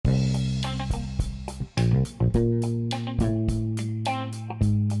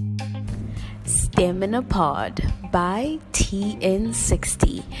STEM in a Pod by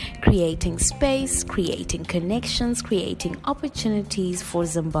TN60, creating space, creating connections, creating opportunities for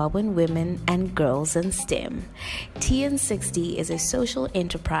Zimbabwean women and girls in STEM. TN60 is a social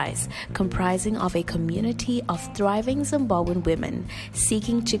enterprise comprising of a community of thriving Zimbabwean women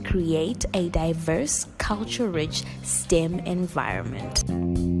seeking to create a diverse, culture-rich STEM environment.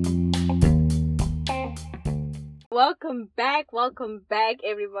 Welcome back,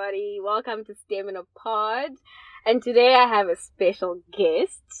 everybody. Welcome to STEM in a Pod. And today I have a special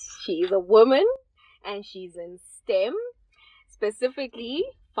guest. She's a woman and she's in STEM, specifically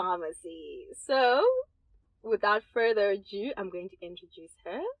pharmacy. So, without further ado, I'm going to introduce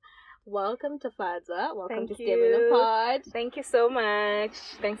her. Welcome to Fadza. Welcome to STEM in a Pod. Thank you so much.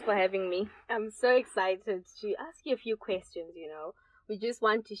 Thanks for having me. I'm so excited to ask you a few questions, We just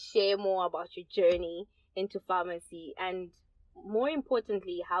want to share more about your journey into pharmacy and more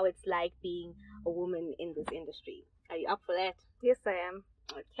importantly how it's like being a woman in this industry. Are you up for that? Yes, I am.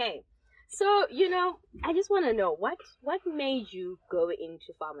 Okay. So, I just want to know what made you go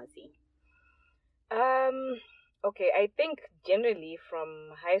into pharmacy? Okay, I think generally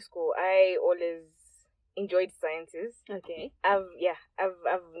from high school I always enjoyed sciences. Okay. I've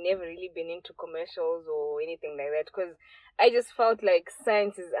never really been into commercials or anything like that because I just felt like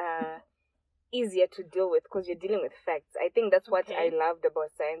sciences are easier to deal with because you're dealing with facts. I think that's what I loved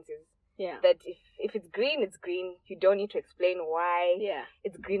about sciences. Yeah. That if it's green, it's green. You don't need to explain why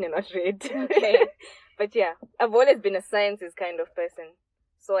it's green and not red. Okay. But yeah, I've always been a sciences kind of person.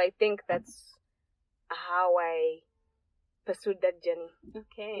 So I think that's how I pursued that journey.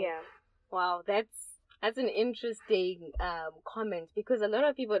 Okay. Yeah. Wow, that's an interesting comment because a lot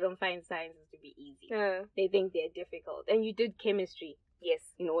of people don't find sciences to be easy. They think they're difficult. And you did chemistry. Yes.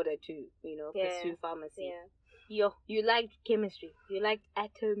 In order to, pursue pharmacy. Yeah. You liked chemistry. You liked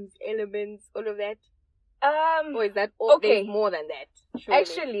atoms, elements, all of that? Or is that all? Okay. There's more than that?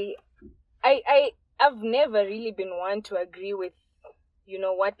 Surely. Actually, I've never really been one to agree with,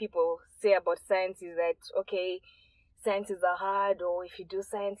 what people say about science is that, okay, sciences are hard, or if you do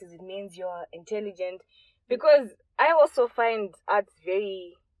sciences, it means you're intelligent. Because I also find arts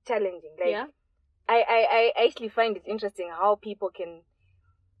very challenging. I actually find it interesting how people can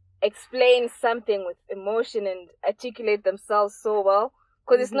explain something with emotion and articulate themselves so well,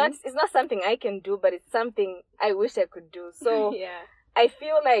 because it's not something I can do, but it's something I wish I could do. So I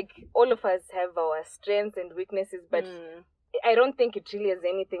feel like all of us have our strengths and weaknesses, but I don't think it really has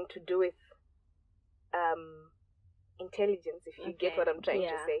anything to do with intelligence, if you get what I'm trying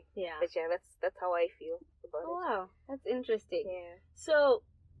to say. But that's how I feel about it. Wow, that's interesting. Yeah. So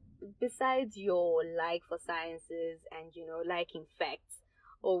besides your like for sciences and liking facts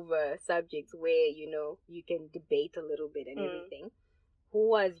over subjects where you can debate a little bit and everything, who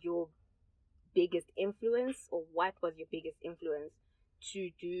was your biggest influence, or what was your biggest influence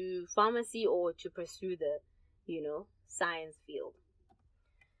to do pharmacy or to pursue the science field?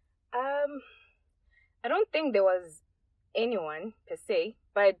 I don't think there was anyone per se,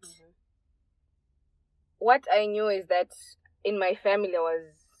 but what I knew is that in my family I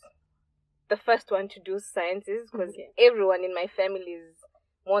was the first one to do sciences because everyone in my family is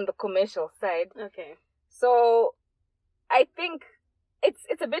more on the commercial side. Okay. So I think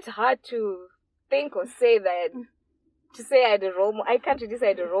it's a bit hard to think or say that to say I had a role. I can't really say I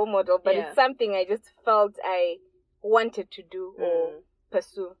had a role model, but it's something I just felt I wanted to do or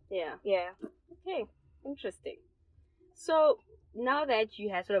pursue. Yeah. Yeah. Okay. Interesting. So now that you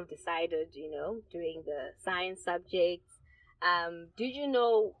had sort of decided, doing the science subjects, did you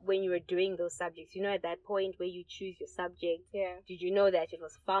know when you were doing those subjects, at that point where you choose your subject, did you know that it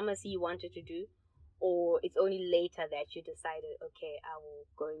was pharmacy you wanted to do, or it's only later that you decided, okay, I will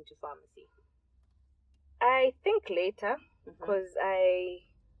go into pharmacy? I think later, because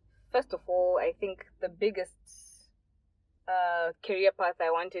first of all, I think the biggest career path I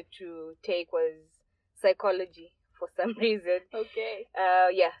wanted to take was psychology for some reason. Okay.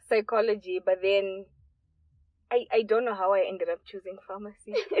 Psychology, but then I don't know how I ended up choosing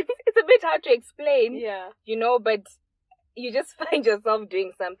pharmacy. It's a bit hard to explain, but you just find yourself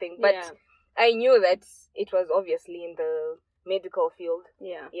doing something. But I knew that it was obviously in the medical field.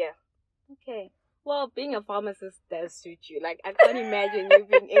 Yeah. Okay. Well, being a pharmacist does suit you. Like, I can't imagine you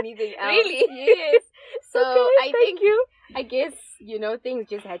being anything else. Really? Yes. So okay, I guess, things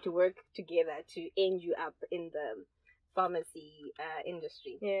just had to work together to end you up in the pharmacy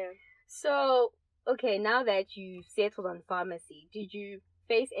industry. Yeah. So, okay, now that you've settled on pharmacy, did you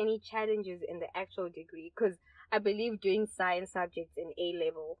face any challenges in the actual degree? Because I believe doing science subjects in A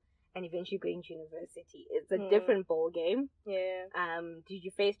level and eventually going to university. It's a different ball game. Yeah. Did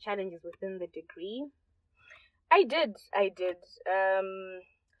you face challenges within the degree? I did.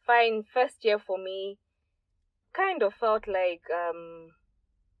 Fine. First year for me kind of felt like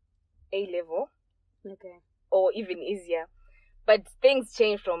A level Okay. or even easier. But things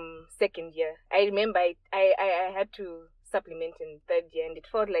changed from second year. I remember I had to supplement in third year, and it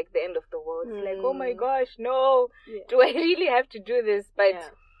felt like the end of the world. It's like, oh my gosh, no, do I really have to do this?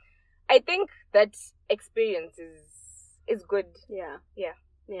 But I think that experience is good. Yeah.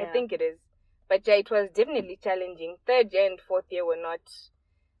 I think it is. But yeah, it was definitely challenging. Third year and fourth year were not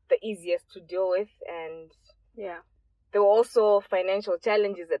the easiest to deal with, and there were also financial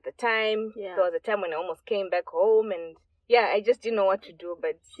challenges at the time. Yeah. There was a time when I almost came back home, and I just didn't know what to do.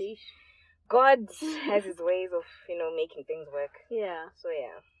 But God has His ways of making things work. Yeah. So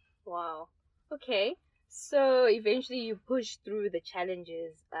yeah. Wow. Okay. So eventually you pushed through the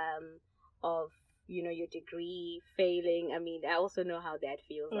challenges of your degree failing. I mean, I also know how that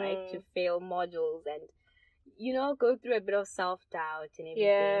feels like to fail modules and go through a bit of self-doubt and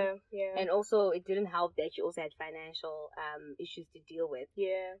everything. Yeah. And also it didn't help that you also had financial issues to deal with.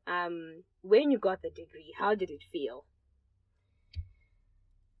 Yeah. When you got the degree, how did it feel?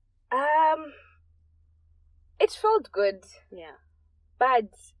 It felt good. Yeah. But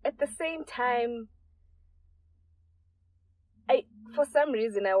at the same time, for some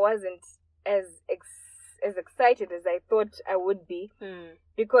reason I wasn't as excited as I thought I would be,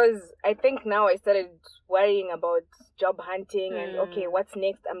 because I think now I started worrying about job hunting and okay, what's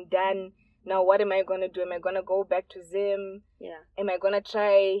next? I'm done. Now what am I gonna do? Am I gonna go back to Zim? Yeah. Am I gonna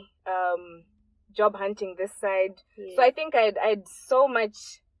try job hunting this side? Yeah. So I think I'd so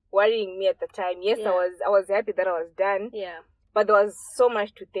much worrying me at the time. Yes, I was happy that I was done. Yeah. But there was so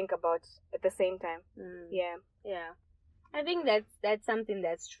much to think about at the same time. Yeah. I think that's something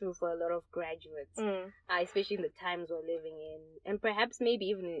that's true for a lot of graduates, especially in the times we're living in, and perhaps maybe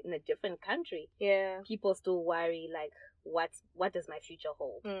even in a different country. Yeah, people still worry like, what does my future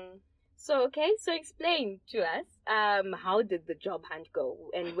hold? So explain to us, how did the job hunt go,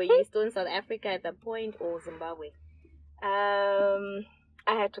 and were you still in South Africa at that point or Zimbabwe?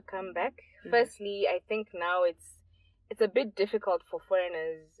 I had to come back. Firstly, I think now it's a bit difficult for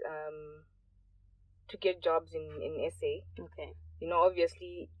foreigners to get jobs in SA. Okay.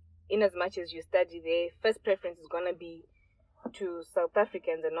 Obviously, in as much as you study there, first preference is gonna be to South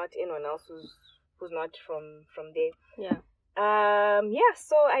Africans and not anyone else who's not from there. Yeah.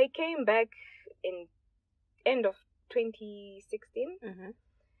 So I came back in end of 2016.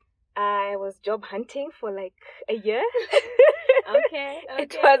 I was job hunting for like a year. Okay.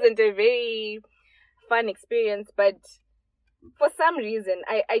 It wasn't a very fun experience, but for some reason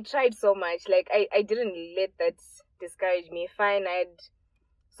I tried so much. Like I didn't let that discourage me. Fine, I had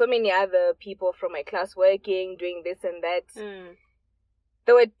so many other people from my class working, doing this and that.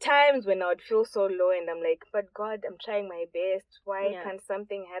 There were times when I would feel so low and I'm like, but God, I'm trying my best. Why can't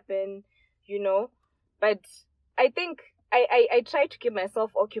something happen? But I think I tried to keep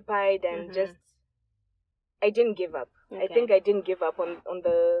myself occupied and just I didn't give up. Okay. I think I didn't give up on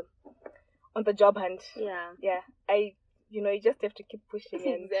the job hunt. Yeah. You just have to keep pushing.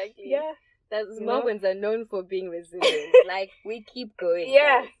 And, exactly. Yeah. Zimbabweans are known for being resilient. Like, we keep going.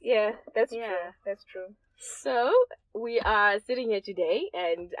 Yeah. That's true. That's true. So, we are sitting here today,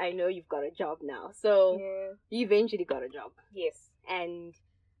 and I know you've got a job now. So, you eventually got a job. Yes. And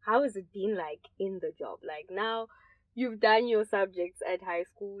how has it been like in the job? Like, now, you've done your subjects at high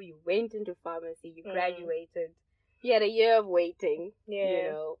school, you went into pharmacy, you graduated. You had a year of waiting,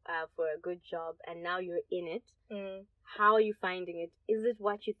 for a good job, and now you're in it. How are you finding it? Is it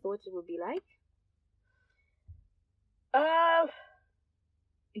what you thought it would be like?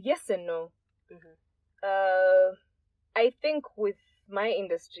 Yes and no. I think with my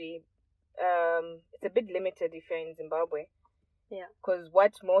industry, it's a bit limited if you're in Zimbabwe. Yeah. Because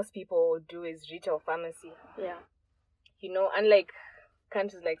what most people do is retail pharmacy. Yeah. Unlike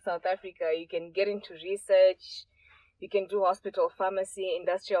countries like South Africa, you can get into research, you can do hospital pharmacy,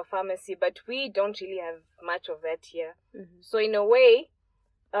 industrial pharmacy, but we don't really have much of that here. So in a way,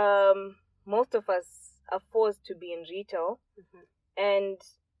 most of us are forced to be in retail. And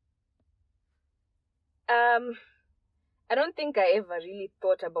I don't think I ever really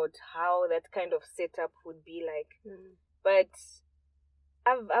thought about how that kind of setup would be like. But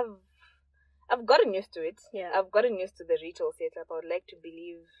I've gotten used to it. Yeah. I've gotten used to the retail setup. I would like to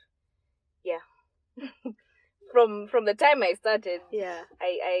believe, from the time I started,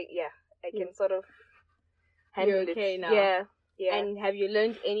 I can sort of handle You're okay it. now. Yeah. And have you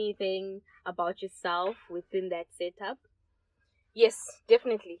learned anything about yourself within that setup? Yes,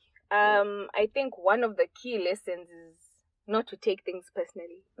 definitely. I think one of the key lessons is not to take things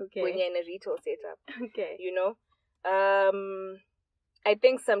personally when you're in a retail setup. Okay. You know, I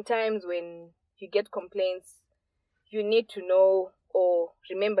think sometimes when you get complaints, you need to know or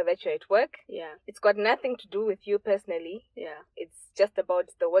remember that you're at work. Yeah. It's got nothing to do with you personally. Yeah. It's just about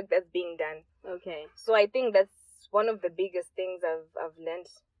the work that's being done. Okay. So I think that's one of the biggest things I've learned,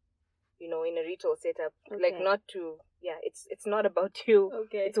 you know, in a retail setup. Okay. Like not to, it's not about you.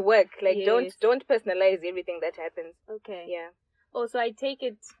 Okay. It's work. Like Yes. don't personalize everything that happens. Okay. Yeah. Oh, so I take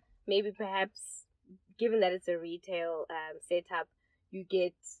it maybe perhaps given that it's a retail setup, you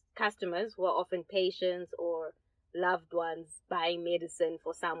get customers who are often patients or loved ones buying medicine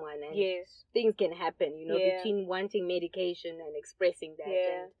for someone, and Yes. things can happen, you know, Yeah. between wanting medication and expressing that.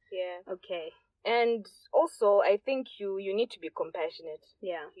 Yeah. And, Yeah. okay. And also, I think you need to be compassionate.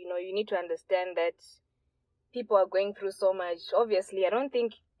 Yeah. You know, you need to understand that people are going through so much. Obviously, I don't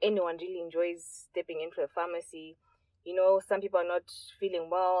think anyone really enjoys stepping into a pharmacy. You know, some people are not feeling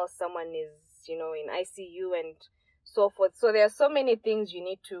well. Someone is, you know, in ICU and so forth. So there are so many things you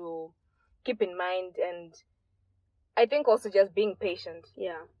need to keep in mind. And I think also just being patient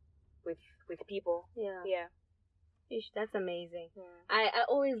Yeah. with people. Yeah. Yeah. Ish, that's amazing. Mm. I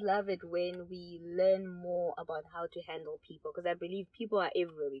always love it when we learn more about how to handle people, because I believe people are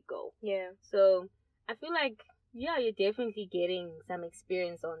everywhere we go. Yeah. So I feel like, yeah, you're definitely getting some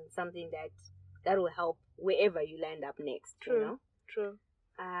experience on something that will help wherever you land up next. True. You know? True.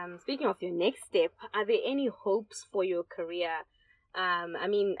 Speaking of your next step, are there any hopes for your career? I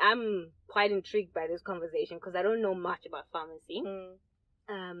mean, I'm quite intrigued by this conversation because I don't know much about pharmacy.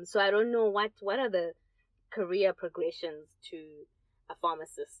 Mm. So I don't know what are the career progressions to a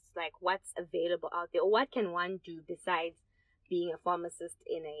pharmacist, like what's available out there, or what can one do besides being a pharmacist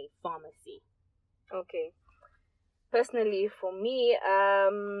in a pharmacy? Okay. Personally, for me,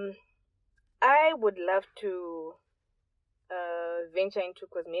 I would love to venture into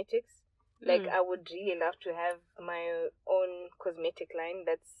cosmetics. Like, I would really love to have my own cosmetic line.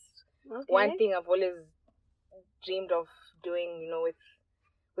 That's one thing I've always dreamed of doing, you know, with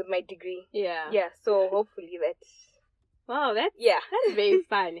my degree. Yeah. Yeah, so hopefully that. Wow, that's very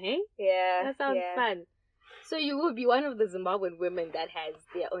fun, hey? Yeah. That sounds fun. So you will be one of the Zimbabwean women that has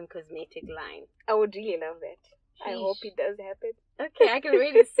their own cosmetic line. I would really love that. I hope it does happen. Okay, I can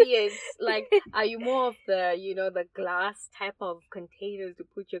really see it. Like, are you more of the, you know, the glass type of containers to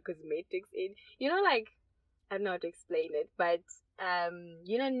put your cosmetics in? You know, like, I don't know how to explain it, but,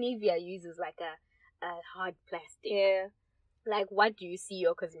 you know, Nivea uses like a hard plastic. Yeah. Like, what do you see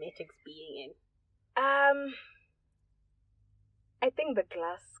your cosmetics being in? I think the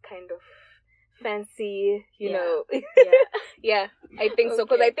glass kind of fancy, you know. Yeah. Yeah, I think so,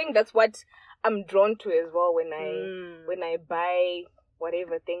 because I think that's what I'm drawn to as well when I buy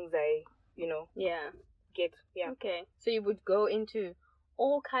whatever things I, you know, get. Yeah. Okay. So you would go into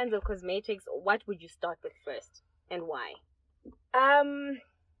all kinds of cosmetics. What would you start with first, and why?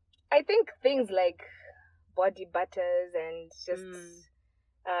 I think things like body butters and just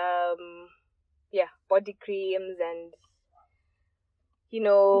body creams and, you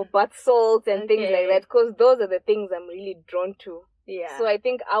know, bath salts and things like that, because those are the things I'm really drawn to. Yeah. So I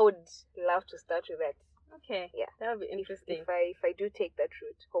think I would love to start with that. Okay. Yeah. That would be interesting. If I do take that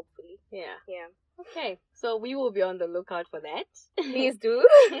route, hopefully. Yeah. Yeah. Okay. So we will be on the lookout for that. Please do.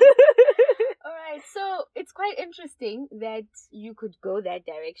 All right. So it's quite interesting that you could go that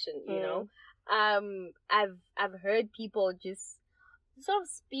direction, you know. I've heard people just sort of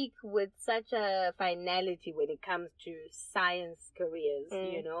speak with such a finality when it comes to science careers,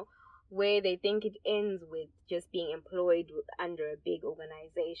 you know, where they think it ends with just being employed under a big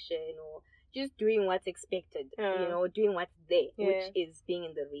organization or just doing what's expected, you know, doing what's there, which is being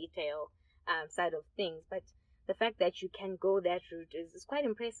in the retail side of things. But the fact that you can go that route is quite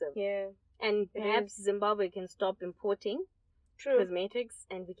impressive. Yeah. And perhaps Zimbabwe can stop importing cosmetics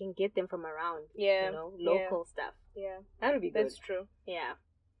and we can get them from around, you know, local stuff. Yeah. That would be good. That's true. Yeah.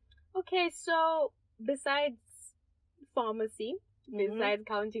 Okay, so besides pharmacy, besides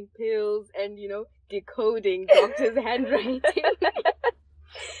counting pills and, you know, decoding doctors' handwriting,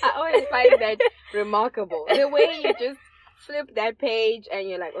 I always find that remarkable. The way you just flip that page and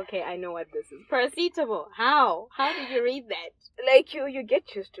you're like, okay, I know what this is. Paracetamol. How? How did you read that? Like you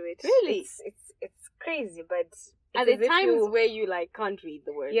get used to it. Really? It's crazy, but are there times where you like can't read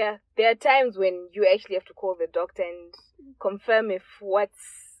the word? Yeah, there are times when you actually have to call the doctor and confirm if what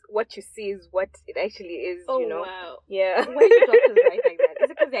you see is what it actually is. Oh, you know? Wow. Yeah. Why do doctors write like that? Is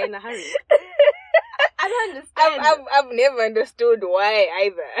it because they're in a hurry? I don't understand. I've never understood why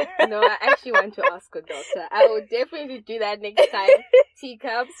either. No, I actually want to ask a doctor. I will definitely do that next time.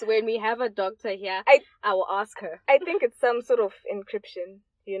 Teacups, when we have a doctor here, I will ask her. I think it's some sort of encryption,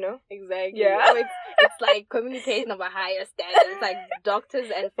 you know? Exactly. Yeah. Oh, it's like communication of a higher standard. It's like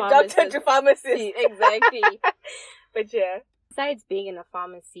doctors and pharmacists. Doctor to pharmacist. Exactly. But yeah. Besides being in a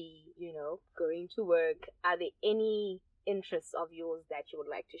pharmacy, you know, going to work, are there any interests of yours that you would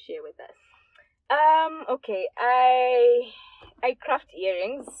like to share with us? Okay. I craft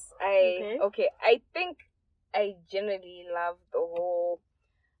earrings. Okay. I think I generally love the whole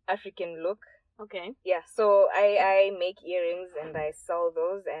African look. Okay. Yeah, so I make earrings and I sell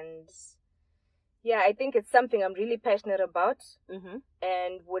those, and yeah, I think it's something I'm really passionate about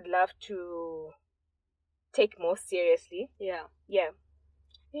and would love to take more seriously. Yeah. Yeah.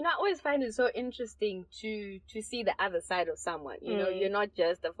 You know, I always find it so interesting to see the other side of someone. You know, you're not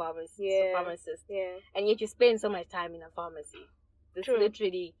just a pharmacist, and yet you spend so much time in a pharmacy. This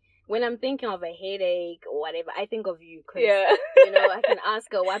literally, when I'm thinking of a headache or whatever, I think of you. Cause, you know, I can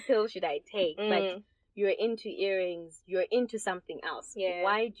ask her, what pill should I take? But you're into earrings, you're into something else. Yeah.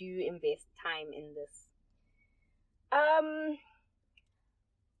 Why do you invest time in this?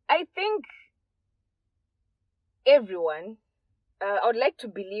 I think everyone, I would like to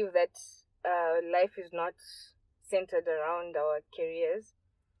believe that life is not centered around our careers.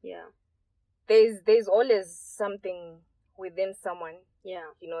 Yeah. There's always something within someone,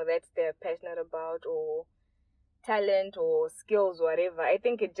 yeah, you know, that they're passionate about, or talent or skills, whatever. I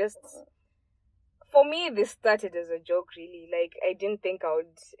think it just, for me, this started as a joke, really. Like, I didn't think I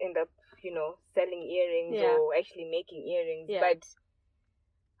would end up, you know, selling earrings or actually making earrings. But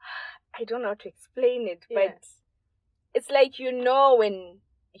I don't know how to explain it. But it's like, you know, when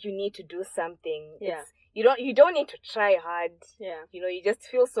you need to do something. Yeah. You don't need to try hard. Yeah. You know, you just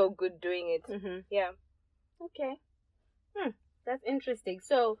feel so good doing it. Mm-hmm. Yeah. Okay. That's interesting.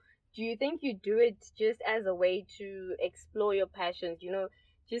 So, do you think you do it just as a way to explore your passions? You know,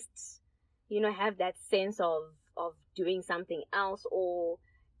 just, you know, have that sense of doing something else, or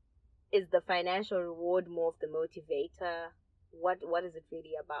is the financial reward more of the motivator? What is it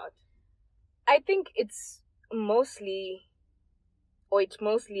really about? I think it mostly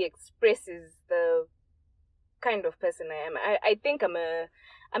expresses the kind of person I am. I think I'm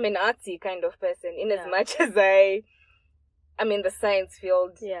an artsy kind of person, in as much as I'm in the science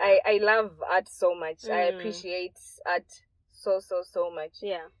field. Yeah. I love art so much. I appreciate art so much.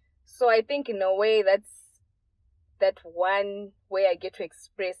 Yeah. So I think in a way that one way I get to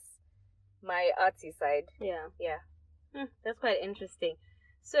express my artsy side. Yeah. Yeah. That's quite interesting.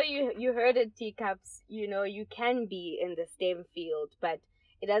 So you heard it, Teacups, you know, you can be in the STEM field, but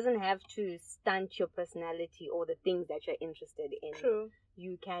it doesn't have to stunt your personality or the things that you're interested in. True.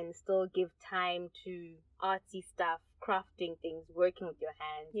 You can still give time to artsy stuff, crafting things, working with your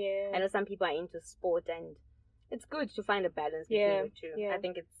hands. Yeah. I know some people are into sport, and it's good to find a balance between the two. Yeah. I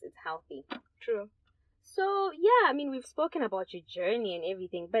think it's healthy. True. So, yeah, I mean, we've spoken about your journey and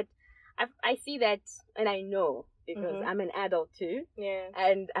everything, but I see that, and I know, because I'm an adult too. Yeah.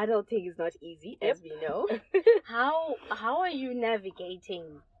 And adulting is not easy, as we know. How are you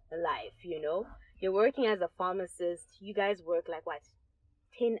navigating life, you know? You're working as a pharmacist. You guys work like what?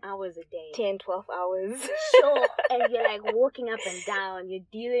 10 hours a day. 10, 12 hours. Sure. And you're like walking up and down. You're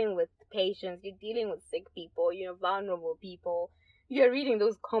dealing with patients. You're dealing with sick people, you know, vulnerable people. You're reading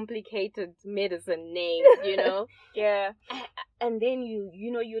those complicated medicine names, you know? Yeah. And then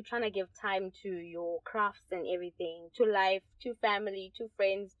you know, you're trying to give time to your crafts and everything, to life, to family, to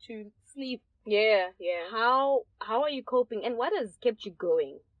friends, to sleep. Yeah. How are you coping, and what has kept you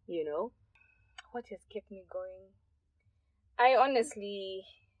going, you know? What has kept me going? I honestly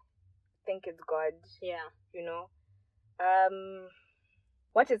think it's God. Yeah. You know?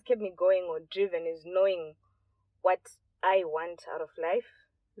 What has kept me going or driven is knowing what I want out of life.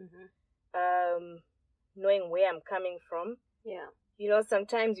 Knowing where I'm coming from. Yeah. You know,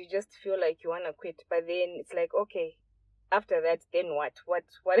 sometimes you just feel like you want to quit, but then it's like, okay, after that, then what?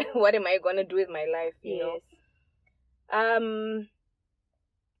 What am I going to do with my life, you know?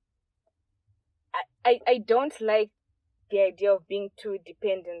 I don't like the idea of being too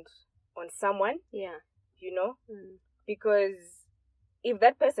dependent on someone. Yeah. You know? Because if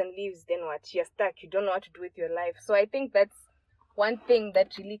that person leaves, then what? You're stuck. You don't know what to do with your life. So I think that's one thing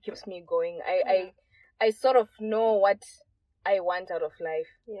that really keeps me going. I sort of know what I want out of life.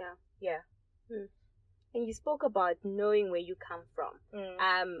 Yeah. And you spoke about knowing where you come from.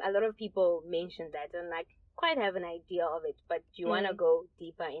 A lot of people mention that and like quite have an idea of it, but you want to go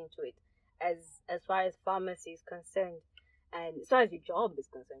deeper into it as far as pharmacy is concerned, and as far as your job is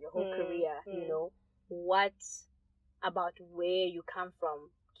concerned, your whole career, you know, what about where you come from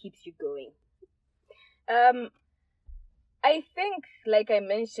keeps you going? I think, like I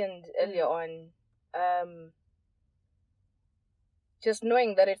mentioned earlier on, just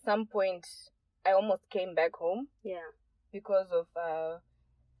knowing that at some point I almost came back home. Yeah. Because of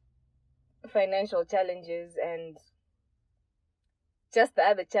financial challenges and just the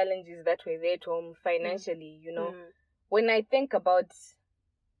other challenges that were there at home financially, you know. When I think about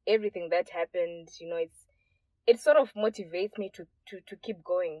everything that happened, you know, it sort of motivates me to keep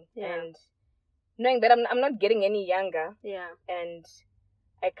going. And knowing that I'm not getting any younger. And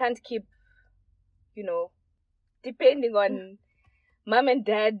I can't keep, you know, depending on mom and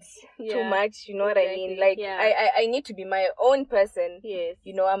dad too much, you know what I mean? Like I need to be my own person. Yes.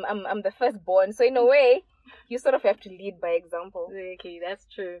 You know, I'm the firstborn, so in a way you sort of have to lead by example. Okay, that's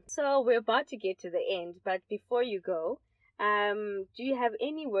true. So we're about to get to the end, but before you go, do you have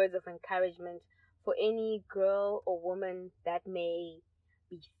any words of encouragement for any girl or woman that may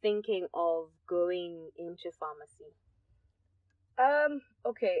be thinking of going into pharmacy?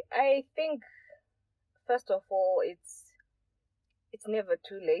 Okay, I think first of all it's never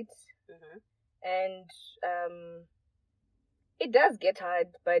too late. And it does get hard,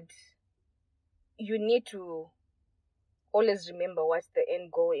 but you need to always remember what the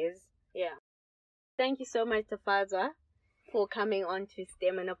end goal is. Yeah. Thank you so much, Tafazwa, for coming on to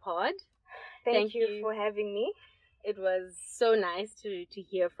STEM in a Pod. Thank you for having me. It was so nice to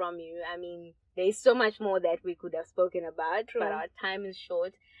hear from you. I mean, there's so much more that we could have spoken about, but our time is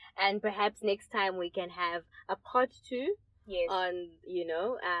short. And perhaps next time we can have a part 2 on, you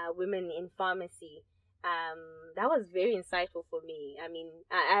know, women in pharmacy. That was very insightful for me. I mean,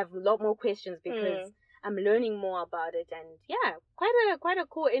 I have a lot more questions because I'm learning more about it, and quite a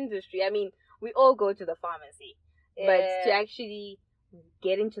cool industry. I mean, we all go to the pharmacy, but to actually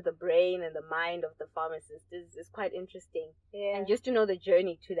get into the brain and the mind of the pharmacist is quite interesting. And just to know the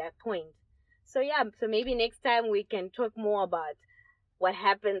journey to that point. So so maybe next time we can talk more about what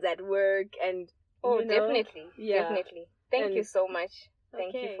happens at work and definitely. Thank you so much.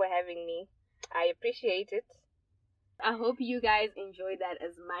 Thank you for having me. I appreciate it. I hope you guys enjoyed that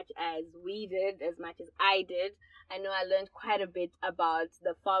as much as we did, as much as I did. I know I learned quite a bit about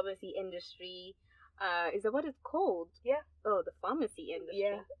the pharmacy industry. Is that what it's called? Yeah. Oh, the pharmacy industry.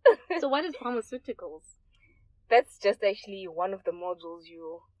 Yeah. So what is pharmaceuticals? That's just actually one of the modules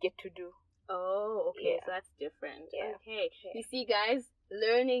you get to do. Oh, okay. So that's different. Yeah. Okay. You see, guys,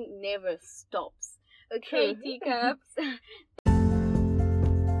 learning never stops. Okay, teacups.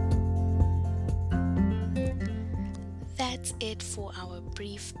 That's it for our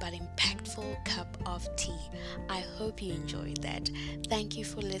brief but impactful cup of tea. I hope you enjoyed that. Thank you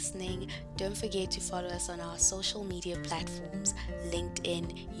for listening. Don't forget to follow us on our social media platforms,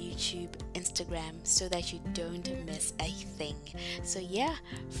 LinkedIn, YouTube, Instagram, so that you don't miss a thing. So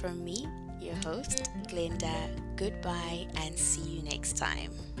from me, your host, Glenda, goodbye and see you next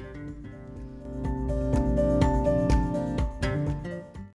time.